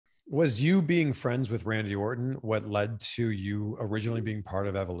Was you being friends with Randy Orton what led to you originally being part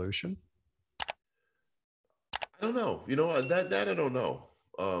of Evolution? I don't know. That I don't know.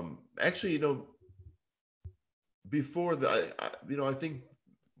 Actually, before that, I think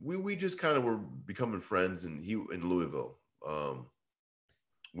we just kind of were becoming friends, and he in Louisville.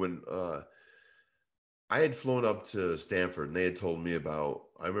 When I had flown up to Stanford, and they had told me about.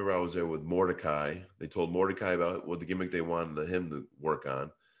 I remember I was there with Mordecai. They told Mordecai about what the gimmick they wanted him to work on.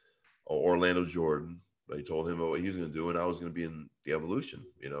 Orlando Jordan. They told him what he was going to do, and I was going to be in the Evolution.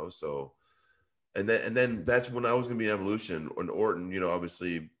 So and then that's when I was going to be in Evolution. And Orton,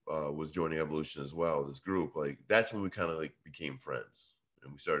 obviously was joining Evolution as well. This group, like that's when we kind of like became friends,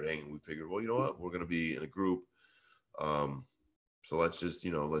 and we started hanging. We figured, well, you know what, we're going to be in a group. So let's just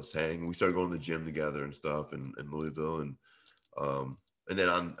let's hang. We started going to the gym together and stuff in Louisville, and then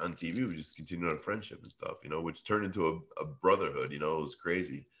on TV we just continued our friendship and stuff, which turned into a brotherhood. It was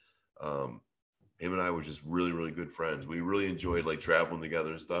crazy. Him and I were just really, really good friends. We really enjoyed like traveling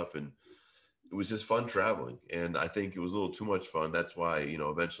together and stuff. And it was just fun traveling. And I think it was a little too much fun. That's why,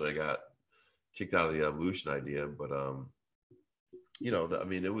 eventually I got kicked out of the Evolution idea. But,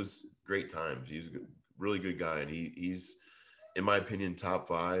 it was great times. He's a really good guy. And he's, in my opinion, top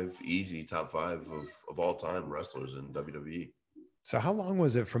five of all time wrestlers in WWE. So how long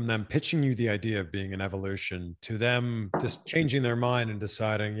was it from them pitching you the idea of being an Evolution to them just changing their mind and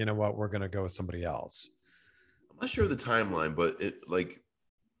deciding, you know what, we're going to go with somebody else? I'm not sure of the timeline, but it like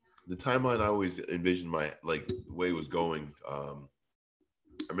the timeline I always envisioned the way it was going.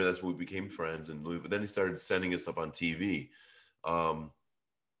 That's when we became friends, and then he started sending us up on TV,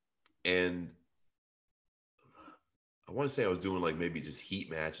 and I want to say I was doing like maybe just heat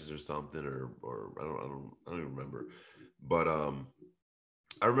matches or something, or I don't even remember, but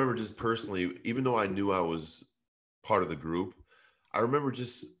I remember just personally, even though I knew I was part of the group, I remember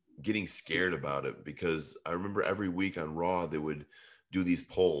just getting scared about it because I remember every week on Raw they would do these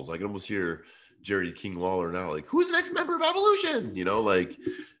polls. I can almost hear Jerry King Lawler now, like, who's the next member of Evolution?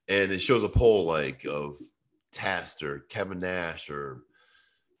 And it shows a poll like of Test or Kevin Nash or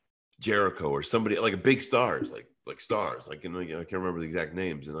Jericho or somebody like a big stars, like stars. I can't remember the exact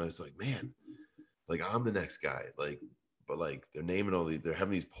names. And I was like, man, like I'm the next guy. But they're naming they're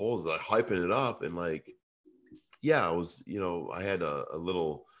having these polls, they're hyping it up. And yeah, I was, I had a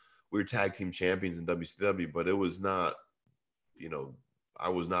little, we were tag team champions in WCW, but it was not, I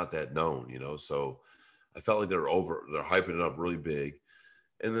was not that known, so I felt like they're hyping it up really big.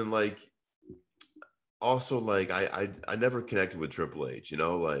 And then also I never connected with Triple H,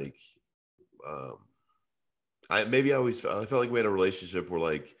 I felt like we had a relationship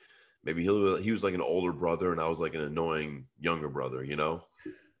where maybe he was like an older brother and I was like an annoying younger brother, and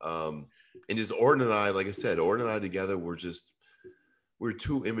just Orton and I, like I said, Orton and I together we're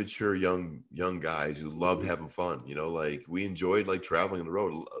two immature young guys who loved having fun, we enjoyed traveling on the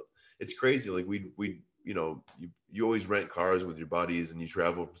road. It's crazy. You always rent cars with your buddies and you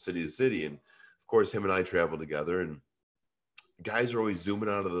travel from city to city. And of course him and I travel together, and guys are always zooming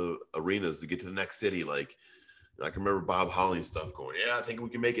out of the arenas to get to the next city. I can remember Bob Holly and stuff going, yeah, I think we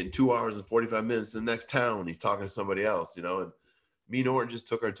can make it in 2 hours and 45 minutes to the next town. He's talking to somebody else, and me and Orton just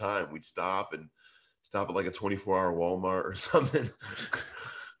took our time. We'd stop at like a 24-hour Walmart or something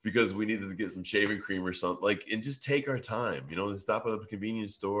because we needed to get some shaving cream or something, and just take our time, and stop at a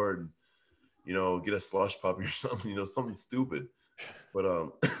convenience store and, get a slush puppy or something, something stupid.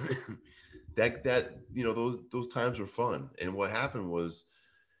 But those times were fun. And what happened was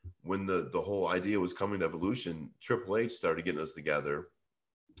when the whole idea was coming to Evolution, Triple H started getting us together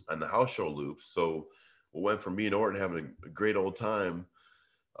on the house show loops. So we went from me and Orton having a great old time,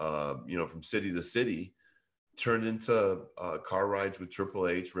 from city to city, turned into car rides with Triple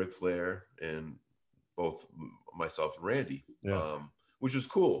H, Ric Flair, and both myself and Randy, which was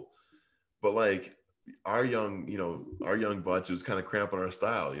cool. But our young butts was kind of cramping our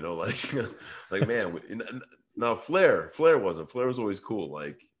style, man. Now Flair was always cool.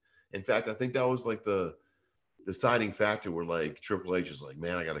 In fact, I think that was the deciding factor where Triple H is like,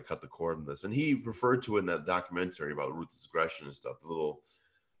 man, I got to cut the cord on this. And he referred to it in that documentary about ruthless aggression and stuff.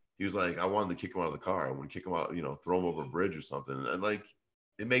 He was like, I wanted to kick him out of the car. I want to kick him out, throw him over a bridge or something. And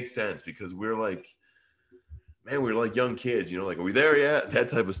it makes sense because we're young kids, are we there yet? That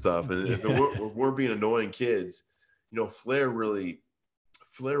type of stuff. And if we're being annoying kids, Flair really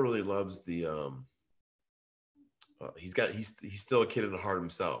loves the, he's still a kid at the heart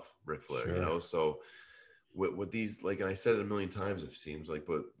himself, Ric Flair, Sure. So with these, and I said it a million times, it seems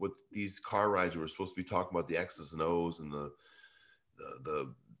but with these car rides, we were supposed to be talking about the X's and O's and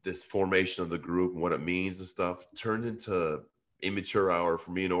the this formation of the group and what it means and stuff, turned into immature hour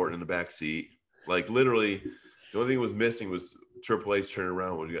for me and Orton in the back seat. Like literally, the only thing that was missing was Triple H turning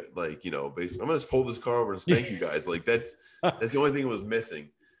around when you got, like, you know, basically, I'm gonna just pull this car over and spank you guys. Like that's the only thing that was missing.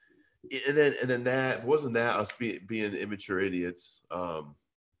 And then that, if it wasn't that, us being immature idiots,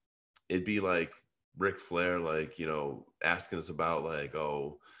 it'd be like Ric Flair, like, you know, asking us about like,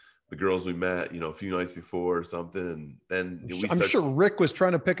 oh, the girls we met, you know, a few nights before or something. And then I'm sure Rick was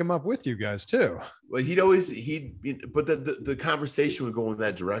trying to pick him up with you guys too. Well, but the conversation would go in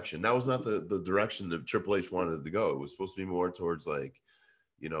that direction. That was not the direction that Triple H wanted to go. It was supposed to be more towards like,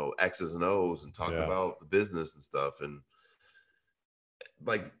 you know, X's and O's and talking about the business and stuff. And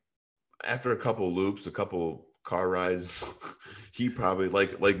like after a couple of loops, a couple car rides, he probably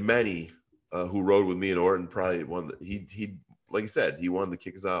like many who rode with me and Orton probably he like I said, he wanted to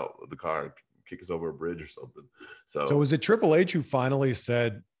kick us out of the car, kick us over a bridge or something. So was it Triple H who finally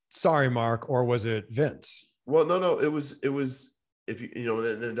said, "Sorry, Mark," or was it Vince? Well, no, it was if you know,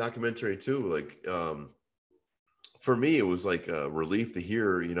 in the documentary too, like for me it was like a relief to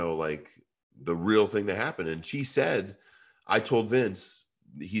hear, you know, like the real thing that happened. And she said, I told Vince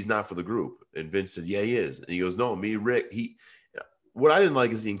he's not for the group, and Vince said, yeah, he is. And he goes, no, me and Rick, what I didn't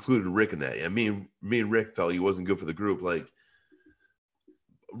like is he included Rick in that. And me and Rick felt he wasn't good for the group. Like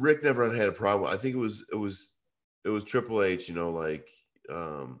Rick never had a problem. I think it was Triple H, you know, like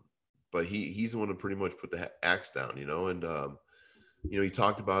but he's the one to pretty much put the axe down, you know. And you know, he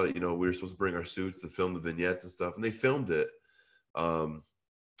talked about it, you know, we were supposed to bring our suits to film the vignettes and stuff, and they filmed it.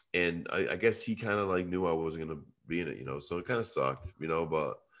 And I guess he kind of like knew I wasn't gonna be in it, you know, so it kind of sucked, you know.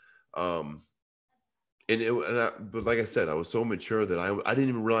 But but like I said, I was so mature that I didn't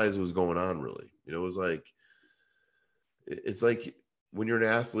even realize it was going on, really. You know, it was like, it's like when you're an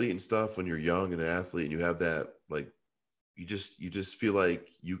athlete and stuff, when you're young and an athlete and you have that, like, you just feel like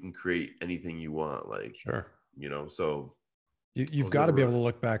you can create anything you want, like, sure, you know. So you've got to be able to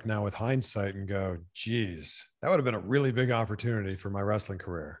look back now with hindsight and go, geez, that would have been a really big opportunity for my wrestling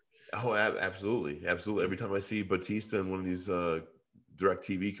career. Oh, absolutely. Absolutely. Every time I see Batista in one of these direct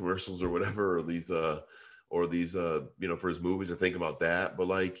TV commercials or whatever, or these, you know, for his movies, I think about that. But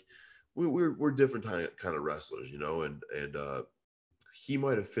like, we're different kind of wrestlers, you know, and he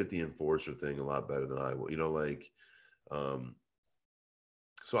might have fit the enforcer thing a lot better than I will, you know, like,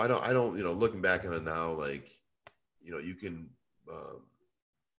 so I don't, you know, looking back on it now, like, you know, you can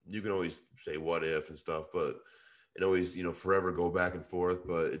always say what if and stuff, but and always, you know, forever go back and forth.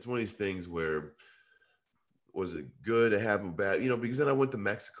 But it's one of these things where, was it good to have him bad? You know, because then I went to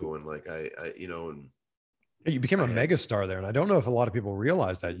Mexico and like I you know, and you became a megastar there. And I don't know if a lot of people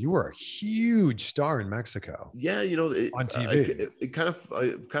realize that you were a huge star in Mexico. Yeah, you know, on TV. It kind of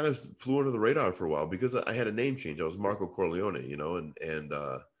flew under the radar for a while because I had a name change. I was Marco Corleone, you know, and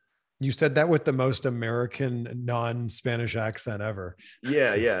you said that with the most American non-Spanish accent ever.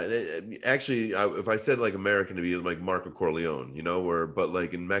 Yeah. And actually, if I said like American, to be like Marco Corleone, you know, but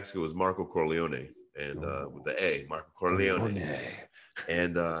like in Mexico it was Marco Corleone, and with the A, Marco Corleone.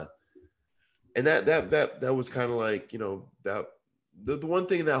 And that was kind of like, you know, that the one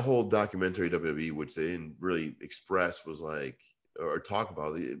thing in that whole documentary WWE, which they didn't really express, was like, or talk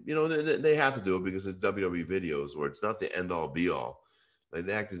about, you know, they have to do it because it's WWE videos where it's not the end all be all. Like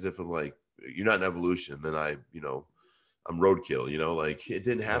they act as if like you're not an evolution, then I'm roadkill, you know, like it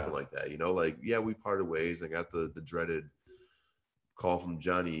didn't happen like that, you know, like, yeah, we parted ways. I got the dreaded call from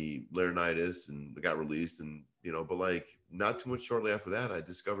Johnny Laurinaitis and got released, and, you know, but like not too much shortly after that, I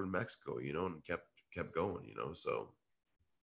discovered Mexico, you know, and kept going, you know. So